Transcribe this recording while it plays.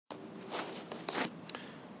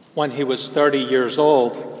when he was 30 years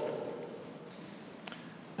old.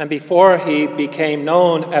 And before he became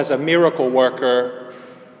known as a miracle worker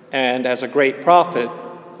and as a great prophet,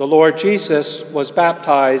 the Lord Jesus was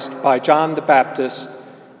baptized by John the Baptist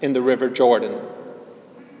in the River Jordan.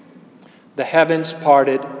 The heavens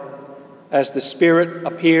parted as the Spirit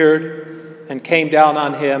appeared and came down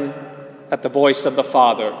on him at the voice of the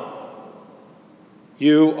Father.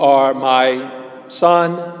 "You are my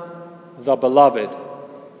Son, the Beloved.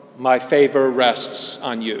 My favor rests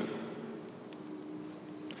on you."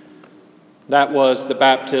 That was the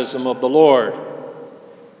baptism of the Lord,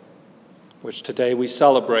 which today we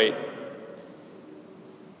celebrate.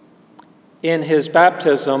 In his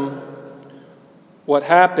baptism, what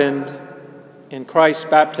happened in Christ's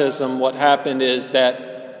baptism, what happened is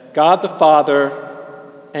that God the Father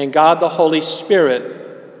and God the Holy Spirit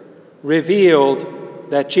revealed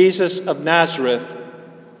that Jesus of Nazareth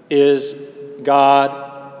is God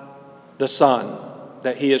the Son,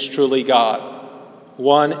 that he is truly God,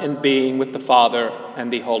 one in being with the Father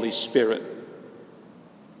and the Holy Spirit.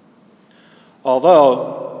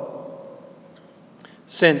 Although,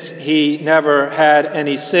 since he never had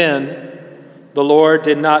any sin, the Lord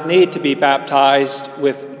did not need to be baptized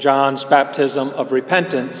with John's baptism of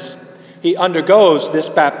repentance. He undergoes this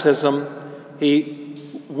baptism. He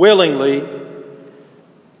willingly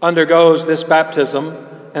undergoes this baptism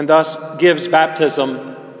and thus gives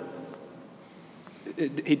baptism.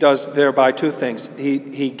 He does thereby two things.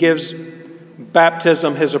 He gives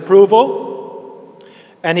baptism his approval,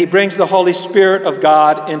 and he brings the Holy Spirit of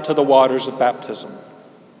God into the waters of baptism.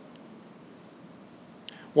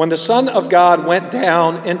 When the Son of God went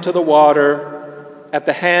down into the water at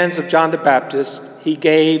the hands of John the Baptist, he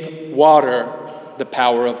gave water the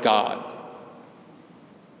power of God.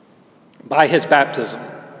 By his baptism,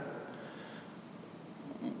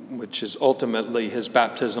 which is ultimately his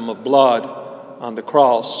baptism of blood on the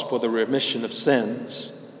cross for the remission of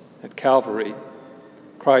sins at Calvary,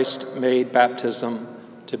 Christ made baptism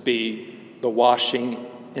to be the washing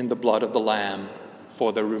in the blood of the Lamb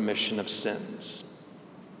for the remission of sins.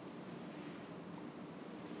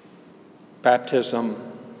 Baptism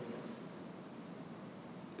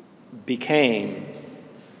became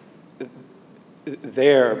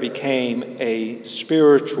a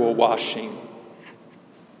spiritual washing.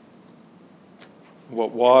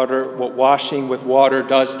 What washing with water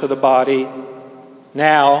does to the body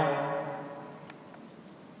now,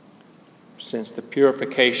 since the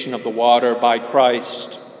purification of the water by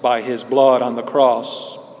Christ, by his blood on the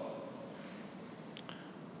cross,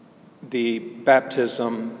 the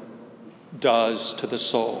baptism does to the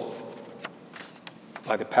soul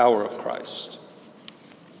by the power of Christ.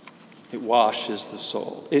 It washes the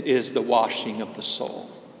soul. It is the washing of the soul.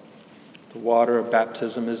 The water of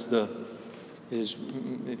baptism is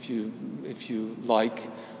if you like,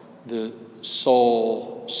 the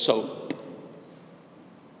soul soap.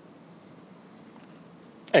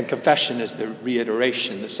 And confession is the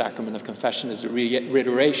reiteration. The sacrament of confession is the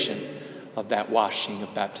reiteration of that washing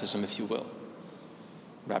of baptism, if you will.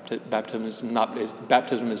 Baptism is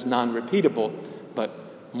non-repeatable, but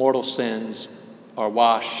mortal sins are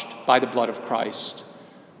washed by the blood of Christ,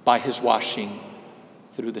 by his washing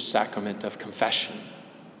through the sacrament of confession.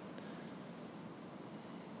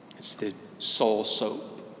 It's the soul soap.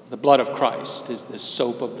 The blood of Christ is the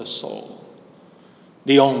soap of the soul,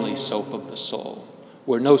 the only soap of the soul,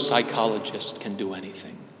 where no psychologist can do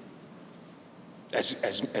anything,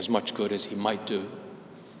 as much good as he might do.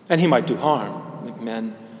 And he might do harm.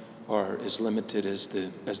 Men are as limited as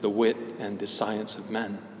the wit and the science of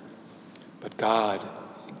men. But God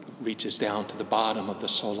reaches down to the bottom of the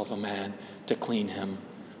soul of a man to clean him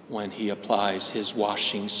when he applies his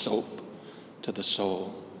washing soap to the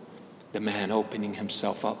soul, the man opening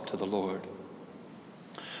himself up to the Lord.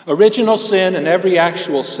 Original sin and every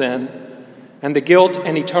actual sin and the guilt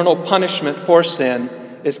and eternal punishment for sin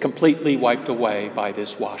is completely wiped away by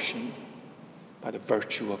this washing, by the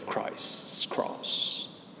virtue of Christ's cross.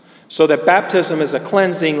 So that baptism is a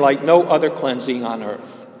cleansing like no other cleansing on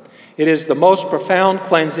earth. It is the most profound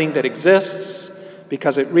cleansing that exists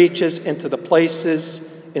because it reaches into the places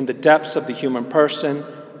in the depths of the human person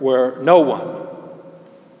where no one,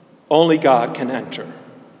 only God can enter,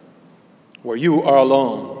 where you are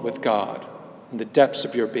alone with God in the depths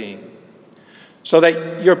of your being. So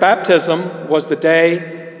that your baptism was the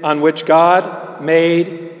day on which God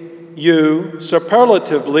made you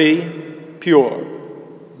superlatively pure,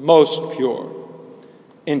 most pure,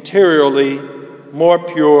 interiorly more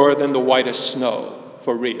pure than the whitest snow,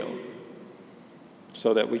 for real.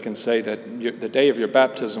 So that we can say that the day of your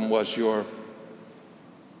baptism was your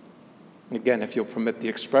Again, if you'll permit the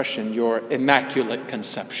expression, your immaculate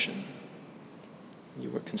conception. You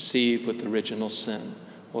were conceived with original sin.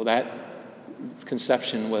 Well, that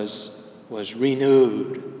conception was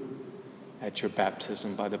renewed at your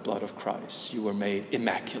baptism by the blood of Christ. You were made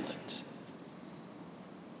immaculate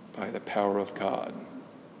by the power of God.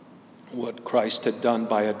 What Christ had done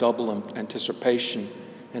by a double anticipation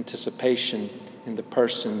in the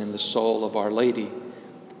person, in the soul of Our Lady,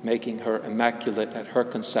 making her immaculate at her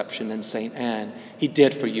conception in St. Anne, He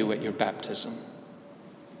did for you at your baptism.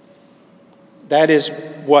 That is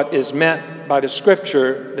what is meant by the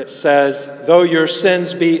scripture that says, though your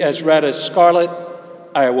sins be as red as scarlet,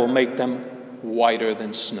 I will make them whiter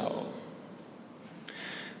than snow.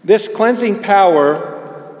 This cleansing power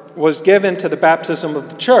was given to the baptism of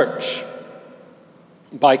the church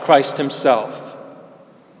by Christ Himself,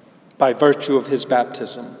 by virtue of His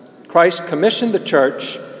baptism. Christ commissioned the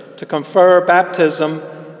church to confer baptism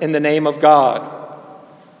in the name of God.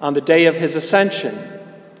 On the day of His ascension,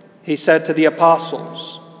 He said to the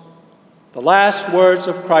apostles, the last words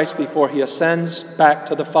of Christ before He ascends back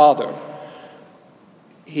to the Father,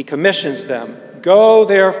 He commissions them, go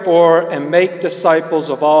therefore and make disciples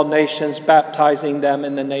of all nations, baptizing them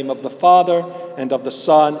in the name of the Father and of the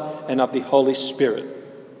Son and of the Holy Spirit.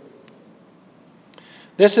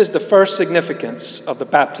 This is the first significance of the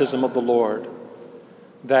baptism of the Lord,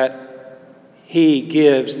 that He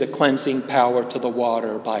gives the cleansing power to the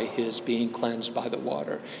water by His being cleansed by the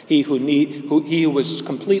water. He who was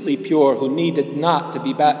completely pure, who needed not to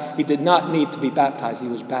be he did not need to be baptized. He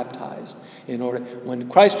was baptized in order. When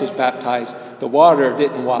Christ was baptized, the water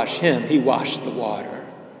didn't wash Him. He washed the water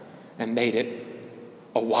and made it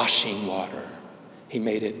a washing water. He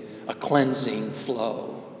made it a cleansing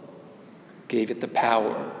flow. Gave it the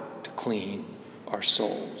power to clean our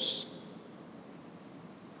souls.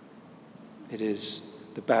 It is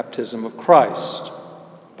the baptism of Christ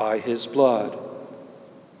by His blood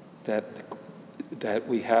that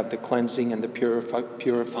we have the cleansing and the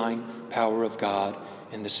purifying power of God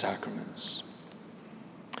in the sacraments.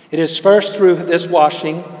 It is first through this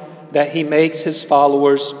washing that He makes His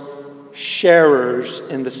followers sharers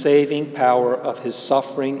in the saving power of His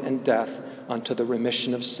suffering and death unto the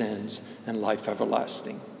remission of sins and life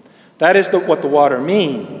everlasting. That is what the water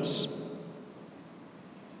means.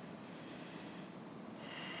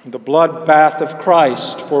 The blood bath of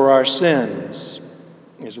Christ for our sins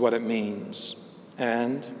is what it means.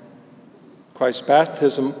 And Christ's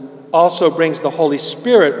baptism also brings the Holy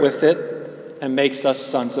Spirit with it and makes us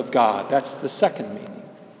sons of God. That's the second meaning.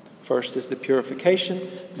 First is the purification.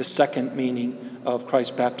 The second meaning of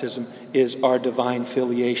Christ's baptism is our divine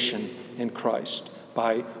filiation in Christ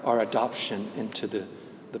by our adoption into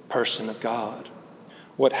the person of God.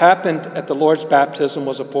 What happened at the Lord's baptism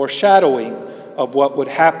was a foreshadowing of what would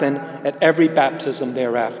happen at every baptism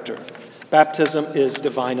thereafter. Baptism is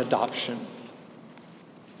divine adoption.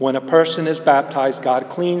 When a person is baptized, God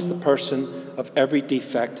cleans the person of every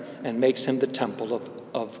defect and makes him the temple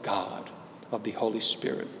of God, of the Holy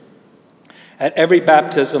Spirit. At every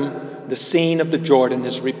baptism, the scene of the Jordan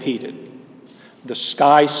is repeated. The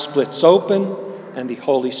sky splits open and the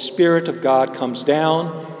Holy Spirit of God comes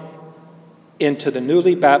down into the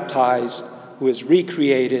newly baptized, who is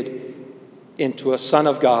recreated into a son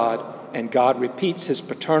of God, and God repeats His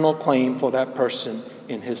paternal claim for that person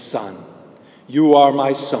in His Son. You are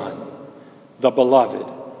my Son, the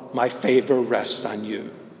beloved. My favor rests on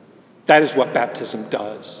you. That is what baptism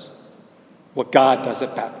does. What God does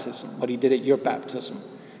at baptism, what He did at your baptism.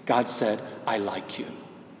 God said, I like you.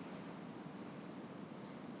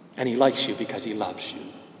 And He likes you because He loves you.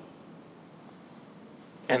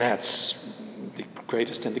 And that's the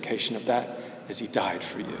greatest indication of that is He died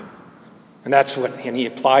for you. And He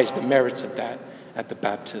applies the merits of that at the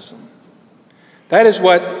baptism. That is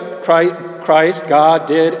what Christ, God,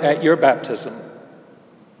 did at your baptism.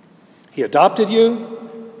 He adopted you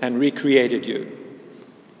and recreated you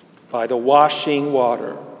by the washing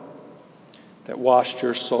water that washed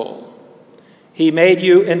your soul. He made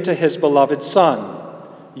you into His beloved Son.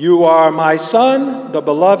 You are my Son, the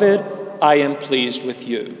beloved. I am pleased with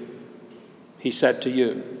you, He said to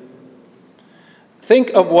you.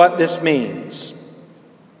 Think of what this means.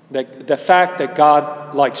 The fact that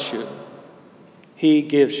God likes you. He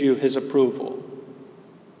gives you His approval,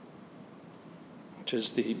 which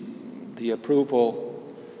is the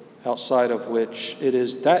approval outside of which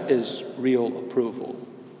that is real approval.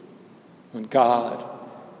 When God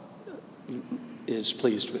is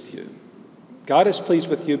pleased with you. God is pleased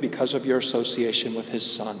with you because of your association with His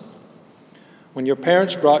Son. When your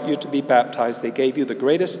parents brought you to be baptized, they gave you the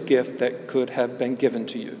greatest gift that could have been given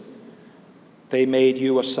to you. they made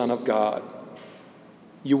you a son of God.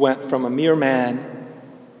 You went from a mere man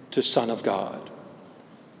to son of God.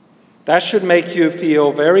 That should make you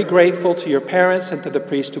feel very grateful to your parents and to the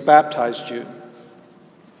priest who baptized you.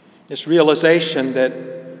 This realization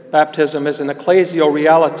that baptism is an ecclesial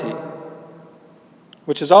reality,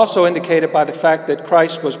 which is also indicated by the fact that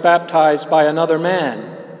Christ was baptized by another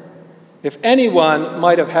man. If anyone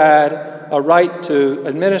might have had a right to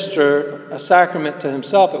administer a sacrament to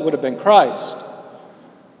himself, it would have been Christ.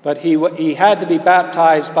 But he had to be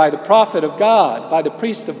baptized by the prophet of God, by the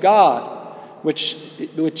priest of God, which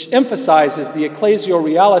emphasizes the ecclesial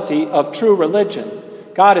reality of true religion.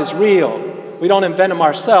 God is real. We don't invent him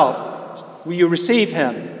ourselves. You receive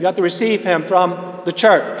him. You have to receive him from the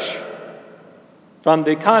church, from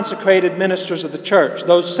the consecrated ministers of the church.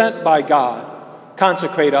 Those sent by God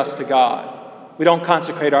consecrate us to God. We don't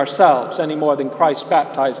consecrate ourselves any more than Christ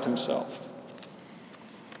baptized himself.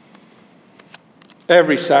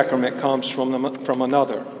 Every sacrament comes from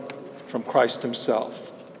another, from Christ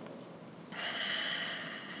himself.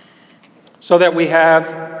 So that we have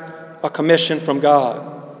a commission from God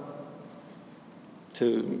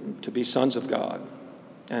to be sons of God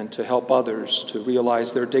and to help others to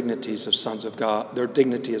realize their dignities of sons of God, their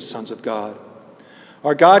dignity as sons of God.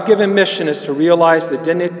 Our God-given mission is to realize the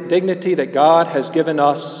dignity that God has given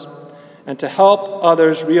us and to help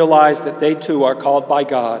others realize that they too are called by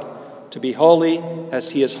God to be holy as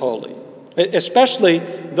he is holy. Especially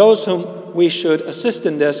those whom we should assist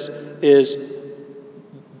in this is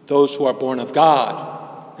those who are born of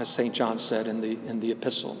God, as St. John said in the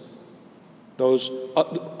epistle. Those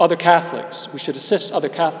other Catholics, we should assist other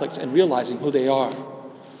Catholics in realizing who they are,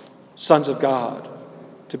 sons of God,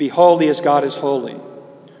 to be holy as God is holy.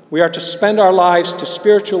 We are to spend our lives to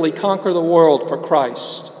spiritually conquer the world for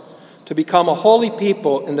Christ, to become a holy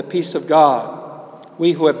people in the peace of God.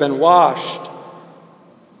 We who have been washed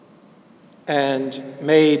and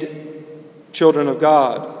made children of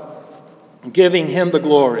God, giving him the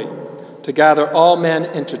glory, to gather all men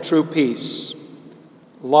into true peace,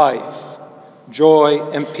 life, joy,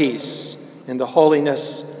 and peace in the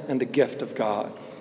holiness and the gift of God.